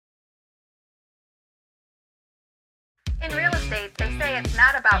In real estate, they say it's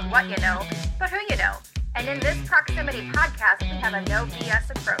not about what you know, but who you know. And in this Proximity podcast, we have a no BS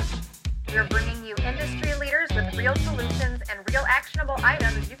approach. We're bringing you industry leaders with real solutions and real actionable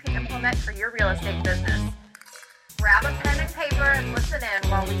items you can implement for your real estate business. Grab a pen and paper and listen in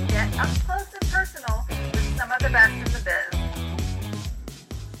while we get up close and personal with some of the best in the biz.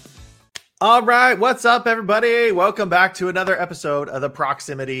 All right, what's up, everybody? Welcome back to another episode of the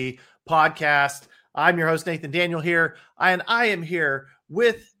Proximity Podcast. I'm your host, Nathan Daniel here, and I am here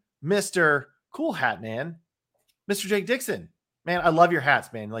with Mr. Cool Hat Man, Mr. Jake Dixon. Man, I love your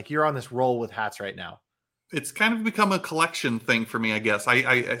hats, man. Like, you're on this roll with hats right now. It's kind of become a collection thing for me, I guess. I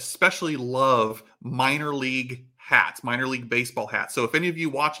especially love minor league hats, minor league baseball hats. So if any of you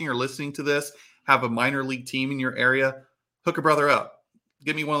watching or listening to this have a minor league team in your area, hook a brother up.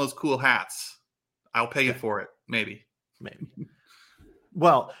 Give me one of those cool hats. I'll pay you for it. Maybe.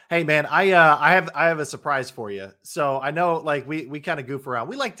 Well, hey man, I have a surprise for you. So I know, like, we kind of goof around.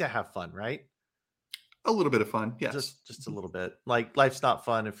 We like to have fun, right? A little bit of fun, yes. Just a little bit. Like, life's not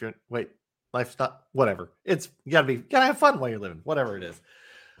fun if you're life's not whatever. It's you gotta have fun while you're living, whatever it is.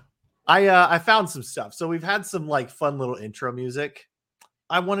 I found some stuff. So we've had some like fun little intro music.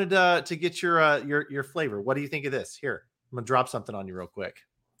 I wanted to get your flavor. What do you think of this? Here, I'm gonna drop something on you real quick.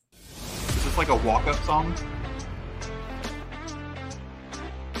 Is this like a walk-up song?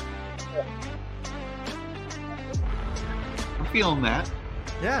 I'm feeling that.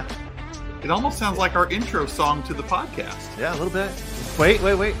 Yeah. It almost sounds like our intro song to the podcast. Yeah, a little bit.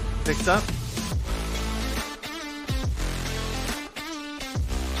 Wait. Fixed up.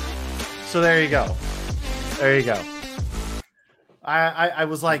 So there you go. I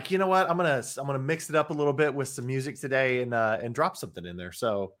was like, you know what? I'm gonna mix it up a little bit with some music today and drop something in there.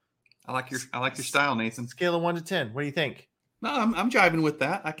 So I like your style, Nathan. Scale of 1 to 10. What do you think? No, I'm jiving with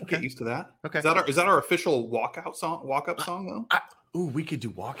that. I can get used to that. Okay. Is that our official walk-up song though? We could do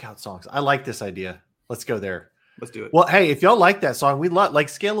walkout songs. I like this idea. Let's go there. Let's do it. Well, hey, if y'all like that song, we love, like,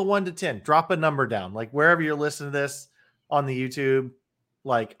 scale of 1 to 10. Drop a number down, like wherever you're listening to this, on the YouTube,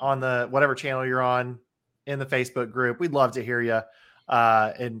 like on the whatever channel you're on, in the Facebook group. We'd love to hear you.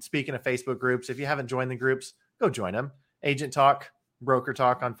 And speaking of Facebook groups, if you haven't joined the groups, go join them. Agent Talk, Broker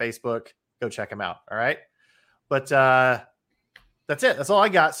Talk on Facebook. Go check them out. All right. But that's it. That's all I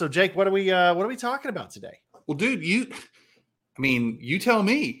got. So, Jake, what are we talking about today? Well, dude, you tell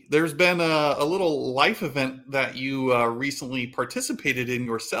me. There's been a little life event that you recently participated in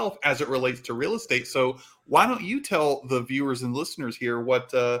yourself as it relates to real estate. So why don't you tell the viewers and listeners here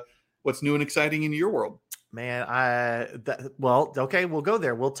what's new and exciting in your world? Man, okay, we'll go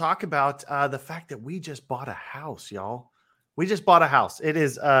there. We'll talk about the fact that we just bought a house, y'all. We just bought a house. It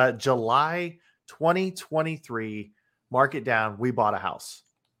is July 2023. Mark it down. We bought a house.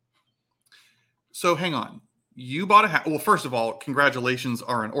 So hang on. You bought a house. Well, first of all, congratulations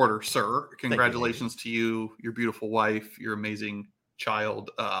are in order, sir. Congratulations to you, your beautiful wife, your amazing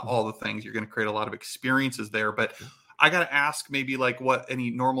child, all the things. You're going to create a lot of experiences there. But I got to ask maybe like what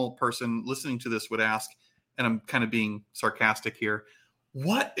any normal person listening to this would ask, and I'm kind of being sarcastic here.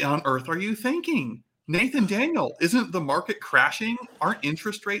 What on earth are you thinking? Nathan Daniel, isn't the market crashing? Aren't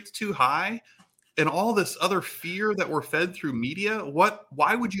interest rates too high? And all this other fear that we're fed through media?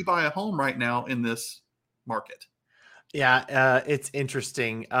 Why would you buy a home right now in this market? Yeah, it's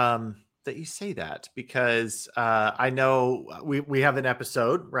interesting that you say that, because I know we have an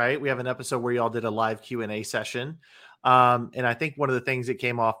episode, right? We have an episode where y'all did a live Q&A session. And I think one of the things that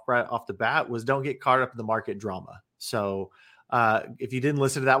came off right off the bat was don't get caught up in the market drama. So if you didn't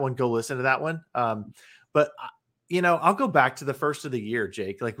listen to that one, go listen to that one. But I'll go back to the first of the year,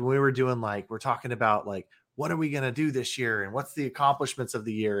 Jake. Like when we were doing, like, we're talking about like, what are we going to do this year? And what's the accomplishments of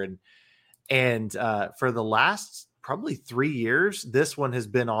the year? And for the last probably 3 years, this one has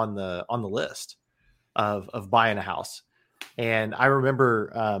been on the list of buying a house. And I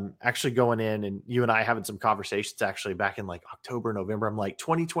remember actually going in and you and I having some conversations actually back in like October, November. I'm like,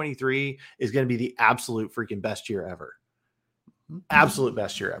 2023 is going to be the absolute freaking best year ever. Absolute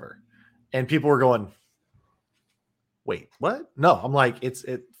best year ever. And people were going, wait, what? No, I'm like,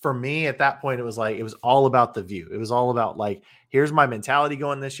 for me at that point, it was all about the view. It was all about like, here's my mentality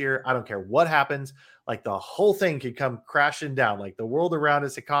going this year. I don't care what happens. Like the whole thing could come crashing down, like the world around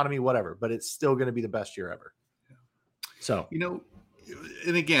us, economy, whatever, but it's still going to be the best year ever. So,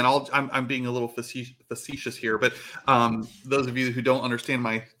 and again, I'm being a little facetious here, but those of you who don't understand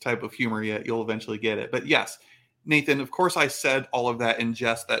my type of humor yet, you'll eventually get it. But yes, Nathan, of course I said all of that in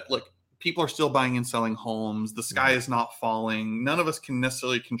jest that, look, people are still buying and selling homes. The sky is not falling. None of us can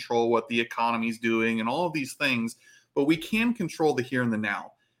necessarily control what the economy is doing and all of these things, but we can control the here and the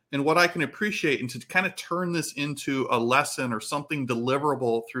now. And what I can appreciate, and to kind of turn this into a lesson or something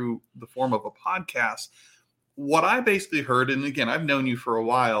deliverable through the form of a podcast, what I basically heard, and again, I've known you for a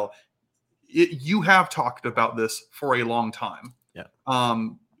while, you have talked about this for a long time. Yeah.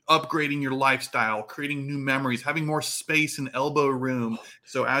 Upgrading your lifestyle, creating new memories, having more space and elbow room.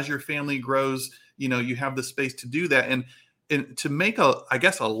 So as your family grows, you have the space to do that. And to make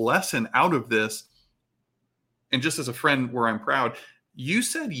a lesson out of this, and just as a friend where I'm proud, you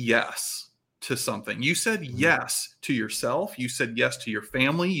said yes to something. You said yes to yourself. You said yes to your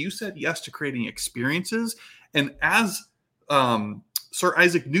family. You said yes to creating experiences. And as Sir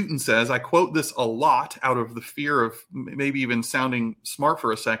Isaac Newton says, I quote this a lot out of the fear of maybe even sounding smart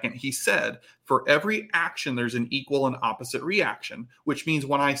for a second. He said, for every action, there's an equal and opposite reaction, which means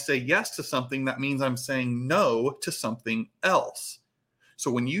when I say yes to something, that means I'm saying no to something else. So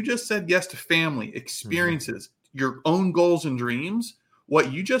when you just said yes to family, experiences, your own goals and dreams,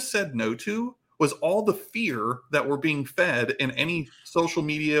 what you just said no to was all the fear that we're being fed in any social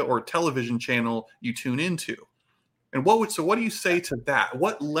media or television channel you tune into. And what do you say to that?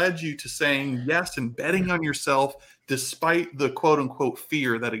 What led you to saying yes and betting on yourself despite the quote unquote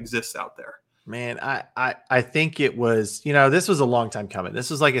fear that exists out there? Man, I think it was, this was a long time coming. This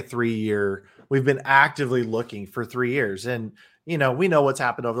was like a 3-year, we've been actively looking for 3 years. And, we know what's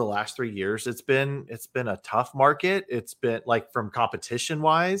happened over the last 3 years. It's been a tough market. It's been like from competition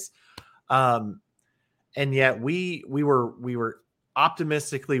wise. And yet we were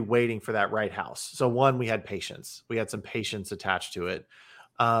optimistically waiting for that right house. So one, we had patience. We had some patience attached to it.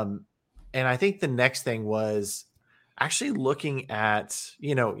 And I think the next thing was actually looking at,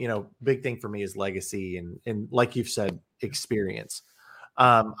 big thing for me is legacy and like you've said, experience.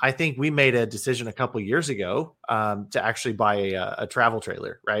 I think we made a decision a couple of years ago to actually buy a travel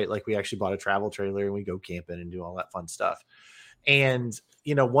trailer, right? Like we actually bought a travel trailer and we go camping and do all that fun stuff. And,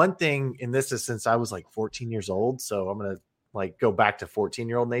 one thing, and this is since I was like 14 years old. So I'm going to like go back to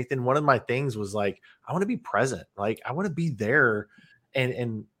 14-year-old Nathan. One of my things was like, I want to be present. Like I want to be there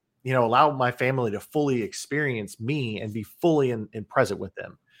and allow my family to fully experience me and be fully in present with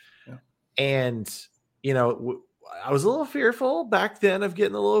them. Yeah. And, I was a little fearful back then of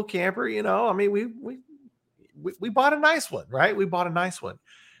getting a little camper, I mean, we bought a nice one, right? We bought a nice one.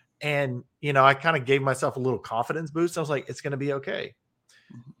 And, I kind of gave myself a little confidence boost. I was like, it's going to be okay.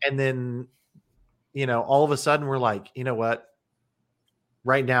 And then, all of a sudden we're like, you know what?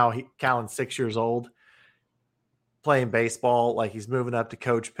 Right now, Callan's 6 years old, playing baseball, like he's moving up to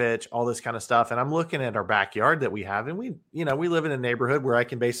coach pitch, all this kind of stuff. And I'm looking at our backyard that we have, and we live in a neighborhood where I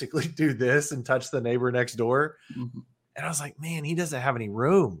can basically do this and touch the neighbor next door. Mm-hmm. And I was like, man, he doesn't have any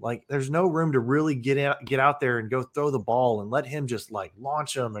room. Like there's no room to really get out there and go throw the ball and let him just like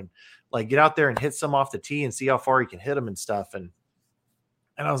launch them and like get out there and hit some off the tee and see how far he can hit them and stuff. And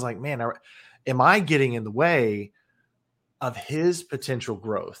I was like, man, am I getting in the way of his potential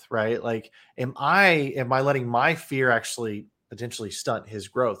growth, right? Like, am I letting my fear actually potentially stunt his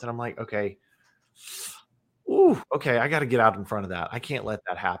growth? And I'm like, okay, I got to get out in front of that. I can't let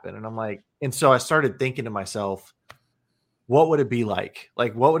that happen. And I'm like, and so I started thinking to myself, what would it be like?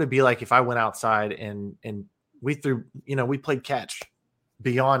 Like, what would it be like if I went outside and we threw, we played catch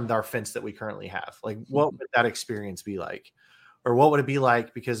beyond our fence that we currently have? Like, what would that experience be like? Or what would it be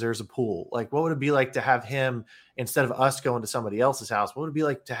like because there's a pool? Like, what would it be like to have him instead of us going to somebody else's house? What would it be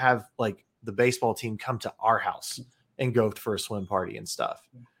like to have like the baseball team come to our house and go for a swim party and stuff?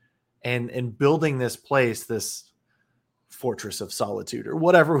 And building this place, this fortress of solitude or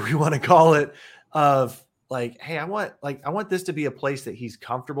whatever we want to call it, of like, hey, I want this to be a place that he's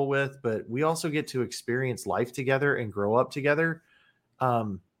comfortable with, but we also get to experience life together and grow up together.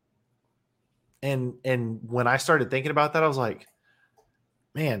 And when I started thinking about that, I was like,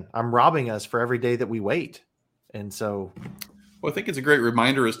 man, I'm robbing us for every day that we wait. And so, well, I think it's a great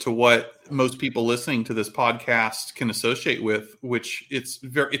reminder as to what most people listening to this podcast can associate with, which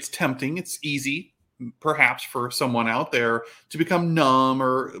it's tempting. It's easy, perhaps, for someone out there to become numb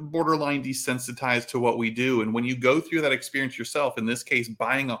or borderline desensitized to what we do. And when you go through that experience yourself, in this case,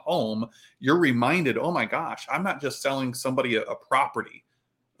 buying a home, you're reminded, oh my gosh, I'm not just selling somebody a property.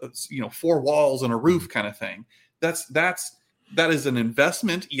 It's, 4 walls and a roof kind of thing. That is an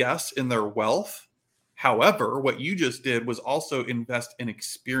investment, yes, in their wealth. However, what you just did was also invest in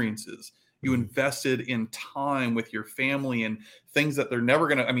experiences. You invested in time with your family and things that they're never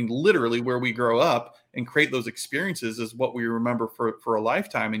going to, literally where we grow up and create those experiences is what we remember for a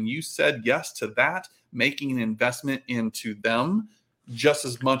lifetime. And you said yes to that, making an investment into them just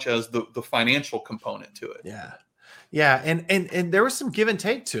as much as the financial component to it. Yeah. Yeah. And there was some give and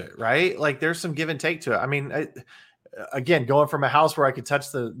take to it, right? Like there's some give and take to it. again, going from a house where I could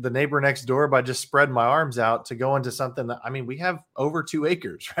touch the neighbor next door by just spreading my arms out to go into something that, I mean, we have over 2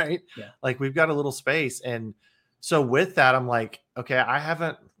 acres, right? Yeah. Like we've got a little space. And so with that, I'm like, okay, I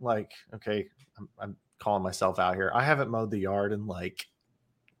haven't I'm calling myself out here. I haven't mowed the yard in like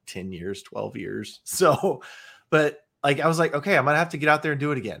 10 years, 12 years. So, but like, I was like, okay, I'm going to have to get out there and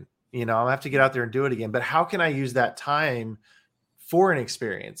do it again. I'm going to have to get out there and do it again. But how can I use that time for an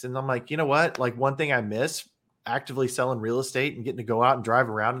experience? And I'm like, you know what? Like one thing I miss actively selling real estate and getting to go out and drive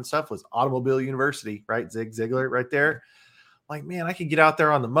around and stuff was Automobile University, right? Zig Ziglar right there. Like, man, I could get out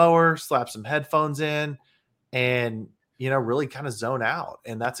there on the mower, slap some headphones in and, really kind of zone out.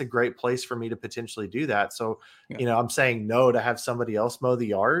 And that's a great place for me to potentially do that. So, I'm saying no to have somebody else mow the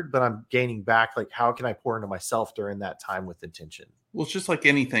yard, but I'm gaining back, like, how can I pour into myself during that time with intention? Well, it's just like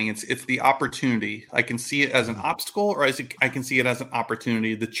anything. It's the opportunity. I can see it as an obstacle, or I can see it as an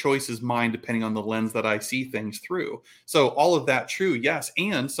opportunity. The choice is mine, depending on the lens that I see things through. So all of that true, yes.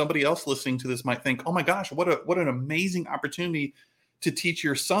 And somebody else listening to this might think, "Oh my gosh, what an amazing opportunity to teach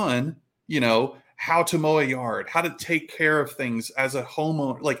your son, how to mow a yard, how to take care of things as a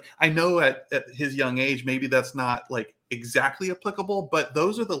homeowner." Like, I know at his young age, maybe that's not like exactly applicable, but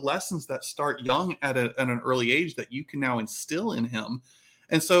those are the lessons that start young at an early age that you can now instill in him.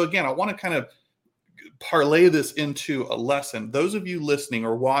 And so again, I want to kind of parlay this into a lesson. Those of you listening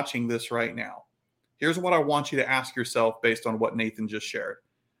or watching this right now, here's what I want you to ask yourself based on what Nathan just shared.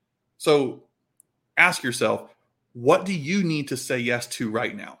 So ask yourself, what do you need to say yes to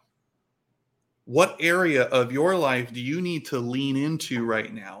right now? What area of your life do you need to lean into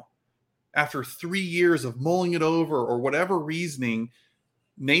right now? After 3 years of mulling it over or whatever reasoning,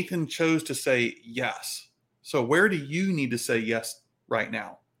 Nathan chose to say yes. So where do you need to say yes right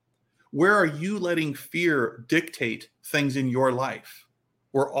now? Where are you letting fear dictate things in your life?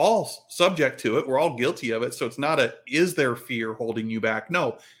 We're all subject to it. We're all guilty of it. So it's not is there fear holding you back?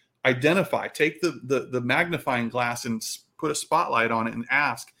 No, identify, take the magnifying glass and put a spotlight on it and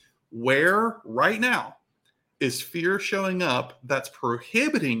ask, where right now is fear showing up that's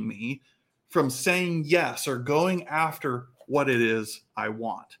prohibiting me from saying yes or going after what it is I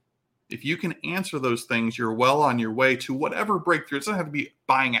want? If you can answer those things, you're well on your way to whatever breakthrough. It doesn't have to be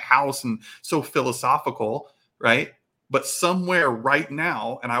buying a house and so philosophical, right? But somewhere right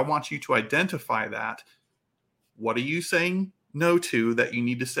now, and I want you to identify that. What are you saying no to that you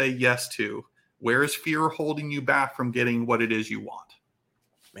need to say yes to? Where is fear holding you back from getting what it is you want?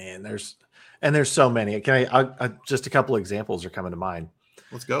 Man, there's so many. I just a couple of examples are coming to mind.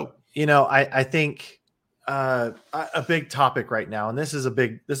 Let's go. I think a big topic right now, and this is a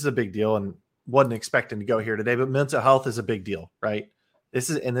big deal, and wasn't expecting to go here today, but mental health is a big deal, right? This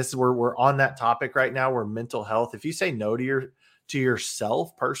is where we're on that topic right now, where mental health, if you say no to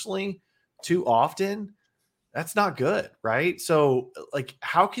yourself personally too often, that's not good, right? So like,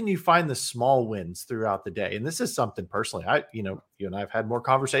 how can you find the small wins throughout the day? And this is something personally, you and I've had more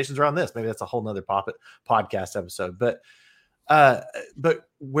conversations around this. Maybe that's a whole nother podcast episode, but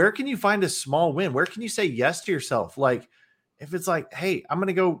where can you find a small win? Where can you say yes to yourself? Like, if it's like, hey, I'm going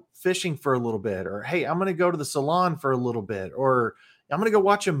to go fishing for a little bit, or, hey, I'm going to go to the salon for a little bit, or I'm going to go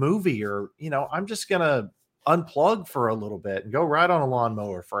watch a movie, or, I'm just going to unplug for a little bit and go ride on a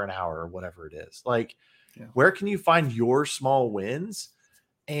lawnmower for an hour or whatever it is. Like, where can you find your small wins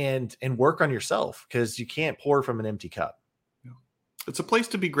and work on yourself? Because you can't pour from an empty cup. It's a place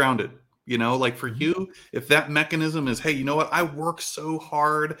to be grounded. Like for you, if that mechanism is, hey, you know what? I work so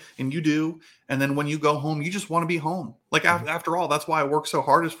hard, and you do. And then when you go home, you just want to be home. Like after all, that's why I work so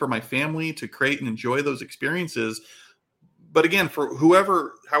hard, is for my family to create and enjoy those experiences. But again, for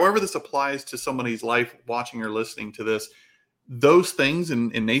however this applies to somebody's life watching or listening to this, those things in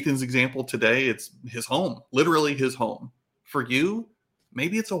Nathan's example today, it's his home, literally his home. For you,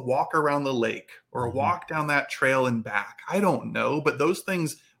 maybe it's a walk around the lake or a walk down that trail and back. I don't know, but those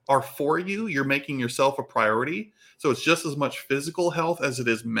things are for you. You're making yourself a priority. So it's just as much physical health as it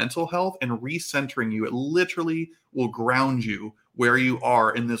is mental health, and recentering you. It literally will ground you where you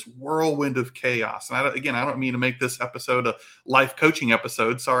are in this whirlwind of chaos. And I don't mean to make this episode a life coaching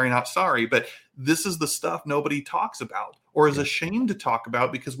episode. Sorry, not sorry. But this is the stuff nobody talks about or is ashamed to talk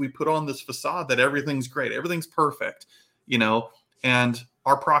about, because we put on this facade that everything's great, everything's perfect, and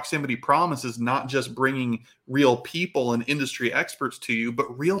our proximity promise is not just bringing real people and industry experts to you,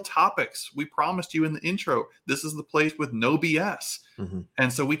 but real topics. We promised you in the intro, this is the place with no BS. Mm-hmm.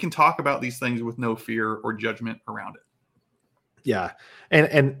 And so we can talk about these things with no fear or judgment around it. Yeah.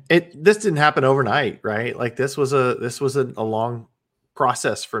 And this didn't happen overnight, right? Like this was a long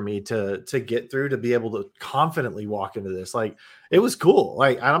process for me to get through, to be able to confidently walk into this. Like, it was cool.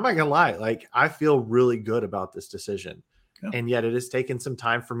 Like, I'm not gonna lie, like, I feel really good about this decision. Yeah. And yet it has taken some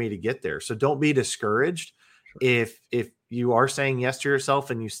time for me to get there. So don't be discouraged. Sure. If you are saying yes to yourself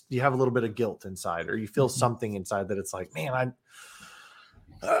and you have a little bit of guilt inside, or you feel Mm-hmm. something inside that it's like, man,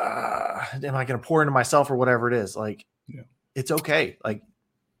 am I going to pour into myself or whatever it is? Like, it's okay. Like,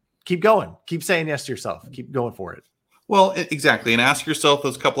 keep going, keep saying yes to yourself, keep going for it. Well, exactly. And ask yourself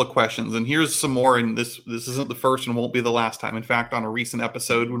those couple of questions. And here's some more. And this isn't the first and won't be the last time. In fact, on a recent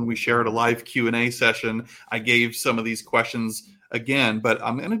episode, when we shared a live Q&A session, I gave some of these questions again, but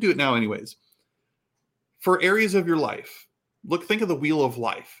I'm going to do it now anyways. For areas of your life, think of the wheel of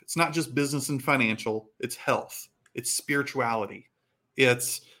life. It's not just business and financial. It's health. It's spirituality.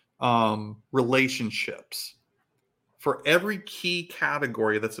 It's relationships. For every key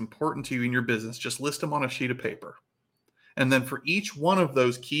category that's important to you in your business, just list them on a sheet of paper. And then for each one of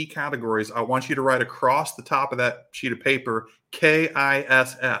those key categories, I want you to write across the top of that sheet of paper,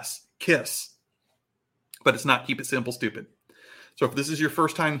 KISS, KISS. But it's not keep it simple, stupid. So if this is your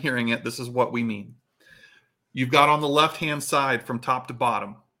first time hearing it, this is what we mean. You've got on the left-hand side from top to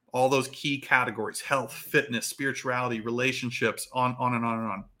bottom, all those key categories: health, fitness, spirituality, relationships, on and on and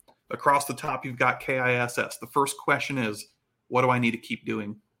on. Across the top, you've got KISS. The first question is, what do I need to keep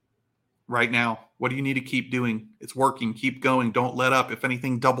doing right now? What do you need to keep doing? It's working. Keep going. Don't let up. If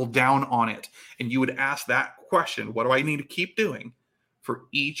anything, double down on it. And you would ask that question, what do I need to keep doing, for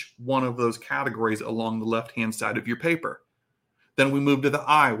each one of those categories along the left-hand side of your paper. Then we move to the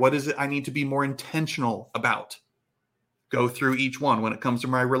I. What is it I need to be more intentional about? Go through each one. When it comes to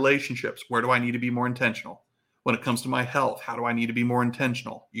my relationships, where do I need to be more intentional? When it comes to my health, how do I need to be more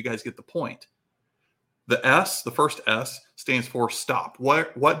intentional? You guys get the point. The S, the first S, stands for stop.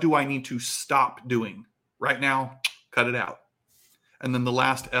 What do I need to stop doing? Right now, cut it out. And then the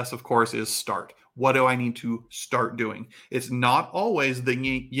last S, of course, is start. What do I need to start doing? It's not always the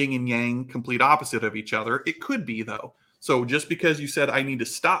yin and yang complete opposite of each other. It could be, though. So just because you said I need to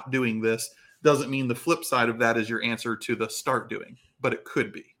stop doing this doesn't mean the flip side of that is your answer to the start doing, but it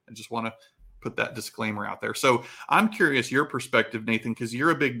could be. I just want to put that disclaimer out there. So I'm curious your perspective, Nathan, because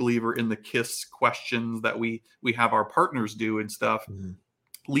you're a big believer in the KISS questions that we have our partners do and stuff,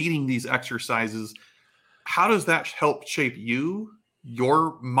 leading these exercises. How does that help shape you,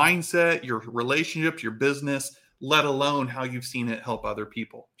 your mindset, your relationships, your business, let alone how you've seen it help other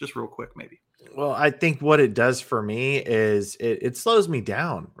people? Just real quick, maybe. Well, I think what it does for me is it slows me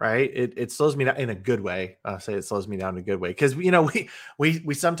down, right? It slows me down in a good way. I'll say it slows me down in a good way. Cause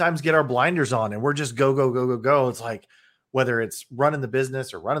we sometimes get our blinders on and we're just go. It's like, whether it's running the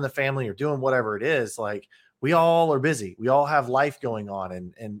business or running the family or doing whatever it is, like, we all are busy. We all have life going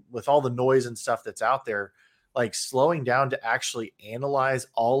on. And with all the noise and stuff that's out there, like, slowing down to actually analyze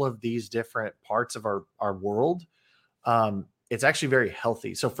all of these different parts of our world, it's actually very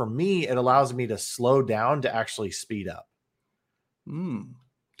healthy. So for me, it allows me to slow down to actually speed up.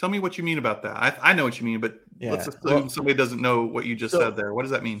 Tell me what you mean about that. I know what you mean, but let's assume somebody doesn't know what you just said there. What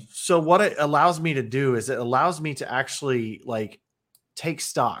does that mean? So what it allows me to do is it allows me to actually, like, take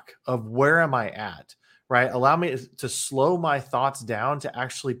stock of where am I at, right? Allow me to slow my thoughts down to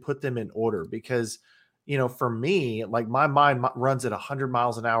actually put them in order. Because, for me, like, my mind runs at 100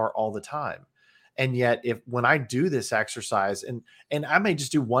 miles an hour all the time. And yet when I do this exercise, and I may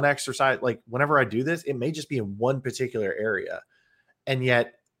just do one exercise, like, whenever I do this, it may just be in one particular area. And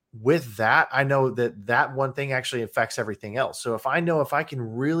yet with that, I know that one thing actually affects everything else. So if I can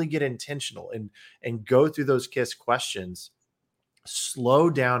really get intentional and go through those KISS questions, slow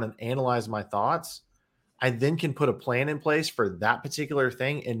down and analyze my thoughts, I then can put a plan in place for that particular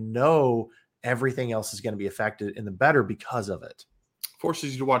thing and know everything else is going to be affected in the better because of it.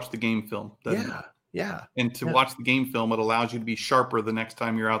 Forces you to watch the game film. Yeah. And to watch the game film, it allows you to be sharper the next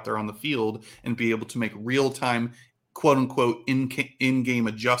time you're out there on the field and be able to make real-time, quote unquote, in-game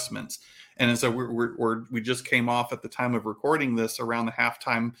adjustments. And so we just came off at the time of recording this around the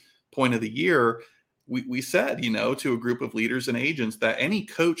halftime point of the year. We said, to a group of leaders and agents that any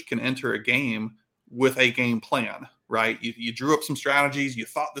coach can enter a game with a game plan, right? You drew up some strategies. You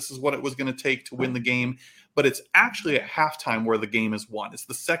thought this is what it was going to take to win the game, but it's actually at halftime where the game is won. It's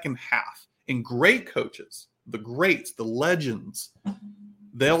the second half. And great coaches, the greats, the legends,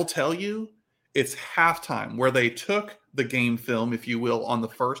 they'll tell you it's halftime where they took the game film, if you will, on the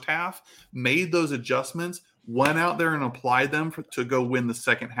first half, made those adjustments, went out there and applied them to go win the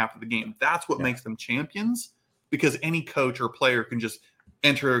second half of the game. That's what makes them champions, because any coach or player can just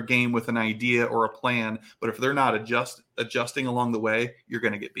enter a game with an idea or a plan. But if they're not adjusting along the way, you're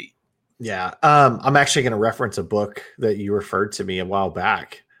going to get beat. Yeah. I'm actually going to reference a book that you referred to me a while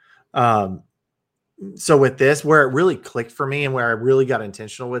back. So with this, where it really clicked for me and where I really got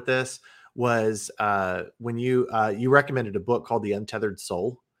intentional with this was when you recommended a book called The Untethered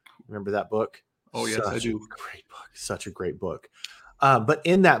Soul. Remember that book? Oh, yes, I do. Great book. Such a great book. But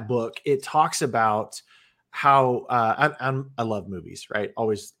in that book, it talks about how I love movies, right?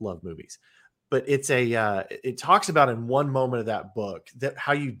 Always love movies. But it talks about in one moment of that book that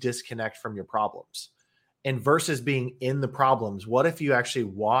how you disconnect from your problems, and versus being in the problems. What if you actually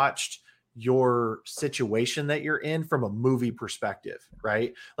watched your situation that you're in from a movie perspective,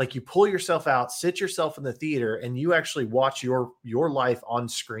 right? Like you pull yourself out, sit yourself in the theater, and you actually watch your life on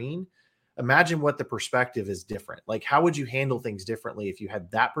screen. Imagine what the perspective is different. Like, how would you handle things differently if you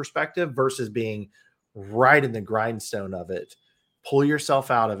had that perspective versus being right in the grindstone of it? Pull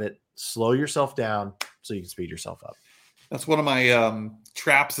yourself out of it, slow yourself down so you can speed yourself up. That's one of my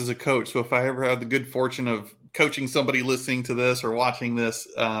traps as a coach. So if I ever had the good fortune of coaching somebody listening to this or watching this,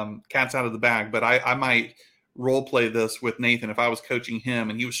 cat's out of the bag. But I might role play this with Nathan. If I was coaching him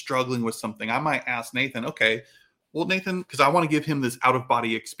and he was struggling with something, I might ask Nathan, okay, well, Nathan, because I want to give him this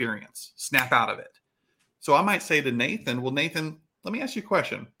out-of-body experience, snap out of it. So I might say to Nathan, well, Nathan, let me ask you a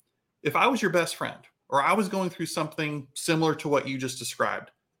question. If I was your best friend or I was going through something similar to what you just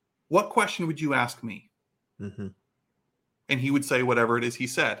described, what question would you ask me? Mm-hmm. And he would say whatever it is he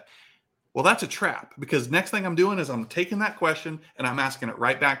said. Well, that's a trap, because next thing I'm doing is I'm taking that question and I'm asking it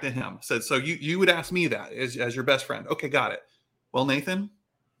right back to him. So you would ask me that as your best friend. Okay, got it. Well, Nathan,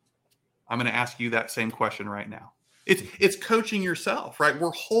 I'm going to ask you that same question right now. It's coaching yourself, right?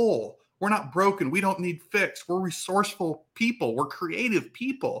 We're whole. We're not broken. We don't need fixed. We're resourceful people. We're creative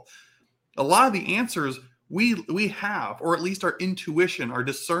people. A lot of the answers we have, or at least our intuition, our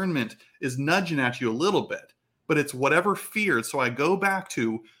discernment is nudging at you a little bit, but it's whatever fear. So I go back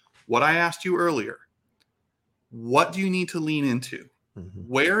to what I asked you earlier. What do you need to lean into? Mm-hmm.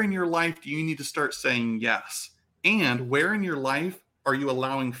 Where in your life do you need to start saying yes? And where in your life are you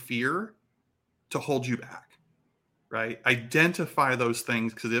allowing fear to hold you back? Right? Identify those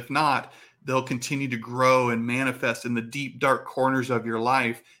things, because if not, they'll continue to grow and manifest in the deep, dark corners of your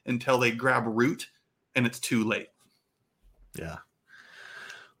life until they grab root and it's too late. Yeah.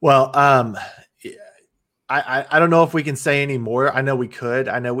 Well, I don't know if we can say any more. I know we could.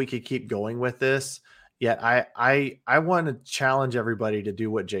 I know we could keep going with this. Yet I want to challenge everybody to do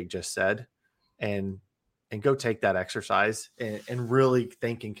what Jake just said and go take that exercise and really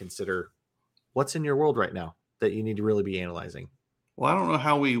think and consider what's in your world right now that you need to really be analyzing. Well, I don't know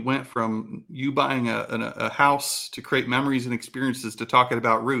how we went from you buying a house to create memories and experiences to talking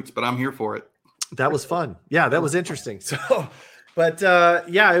about roots, but I'm here for it. That was fun. Yeah, that was interesting. So, but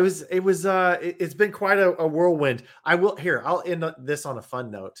yeah, it's been quite a whirlwind. I'll end this on a fun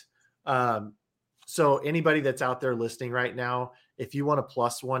note. So anybody that's out there listening right now, if you want to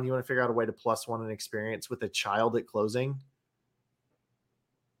plus one, you want to figure out a way to plus one an experience with a child at closing.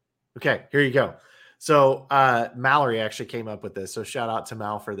 Okay, here you go. So Mallory actually came up with this. So shout out to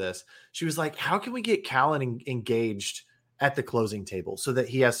Mal for this. She was like, how can we get Callan engaged at the closing table so that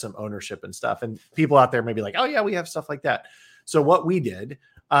he has some ownership and stuff? And people out there may be like, oh yeah, we have stuff like that. So what we did,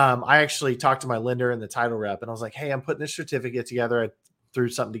 I actually talked to my lender and the title rep, and I was like, hey, I'm putting this certificate together. I threw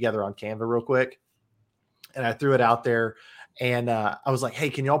something together on Canva real quick, and I threw it out there. And I was like, hey,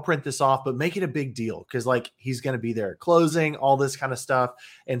 can y'all print this off, but make it a big deal? Because like he's going to be there at closing, all this kind of stuff.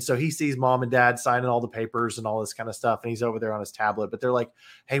 And so he sees mom and dad signing all the papers and all this kind of stuff. And he's over there on his tablet, but they're like,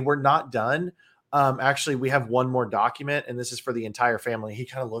 hey, we're not done. Actually, we have one more document, and this is for the entire family. He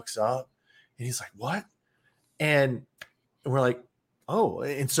kind of looks up and he's like, what? And we're like, oh.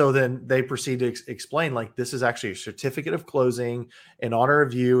 And so then they proceed to explain, like, this is actually a certificate of closing in honor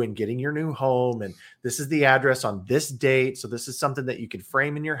of you and getting your new home. And this is the address on this date. So this is something that you could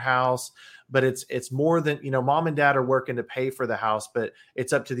frame in your house, but it's more than, mom and dad are working to pay for the house, but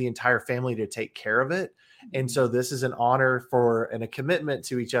it's up to the entire family to take care of it. And so this is an honor for and a commitment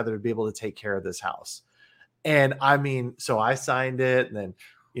to each other to be able to take care of this house. And I mean, so I signed it, and then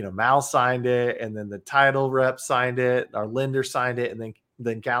Mal signed it, and then the title rep signed it, our lender signed it, and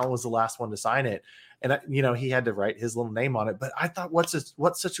then Callan was the last one to sign it. And he had to write his little name on it. But I thought,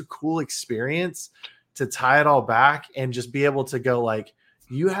 what's such a cool experience to tie it all back and just be able to go like,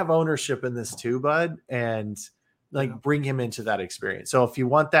 you have ownership in this too, bud, and like bring him into that experience. So if you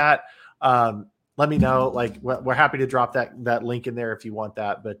want that, let me know. Like we're happy to drop that link in there if you want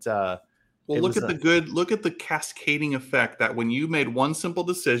that. But well, look at the cascading effect that when you made one simple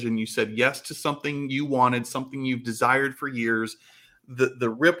decision, you said yes to something you wanted, something you've desired for years, the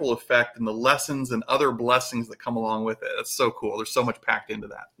ripple effect and the lessons and other blessings that come along with it. It's so cool. There's so much packed into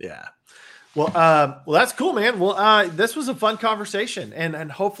that. Yeah. Well, that's cool, man. Well, this was a fun conversation,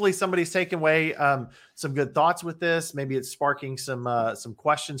 and hopefully somebody's taking away some good thoughts with this. Maybe it's sparking some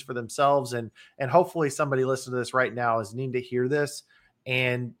questions for themselves, and hopefully somebody listening to this right now is needing to hear this,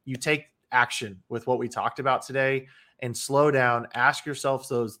 and you take action with what we talked about today, and slow down, ask yourself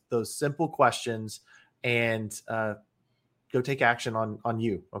those simple questions, and go take action on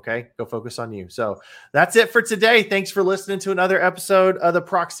you. Okay. Go focus on you. So that's it for today. Thanks for listening to another episode of the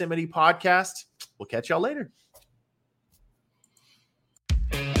Proximity Podcast. We'll catch y'all later.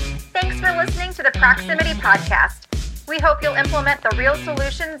 Thanks for listening to the Proximity Podcast. We hope you'll implement the real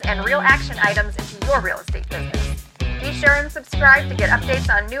solutions and real action items into your real estate business. Be sure and subscribe to get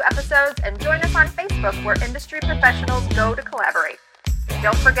updates on new episodes, and join us on Facebook, where industry professionals go to collaborate.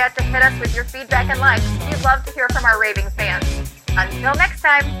 Don't forget to hit us with your feedback and likes. We'd love to hear from our raving fans. Until next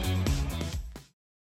time.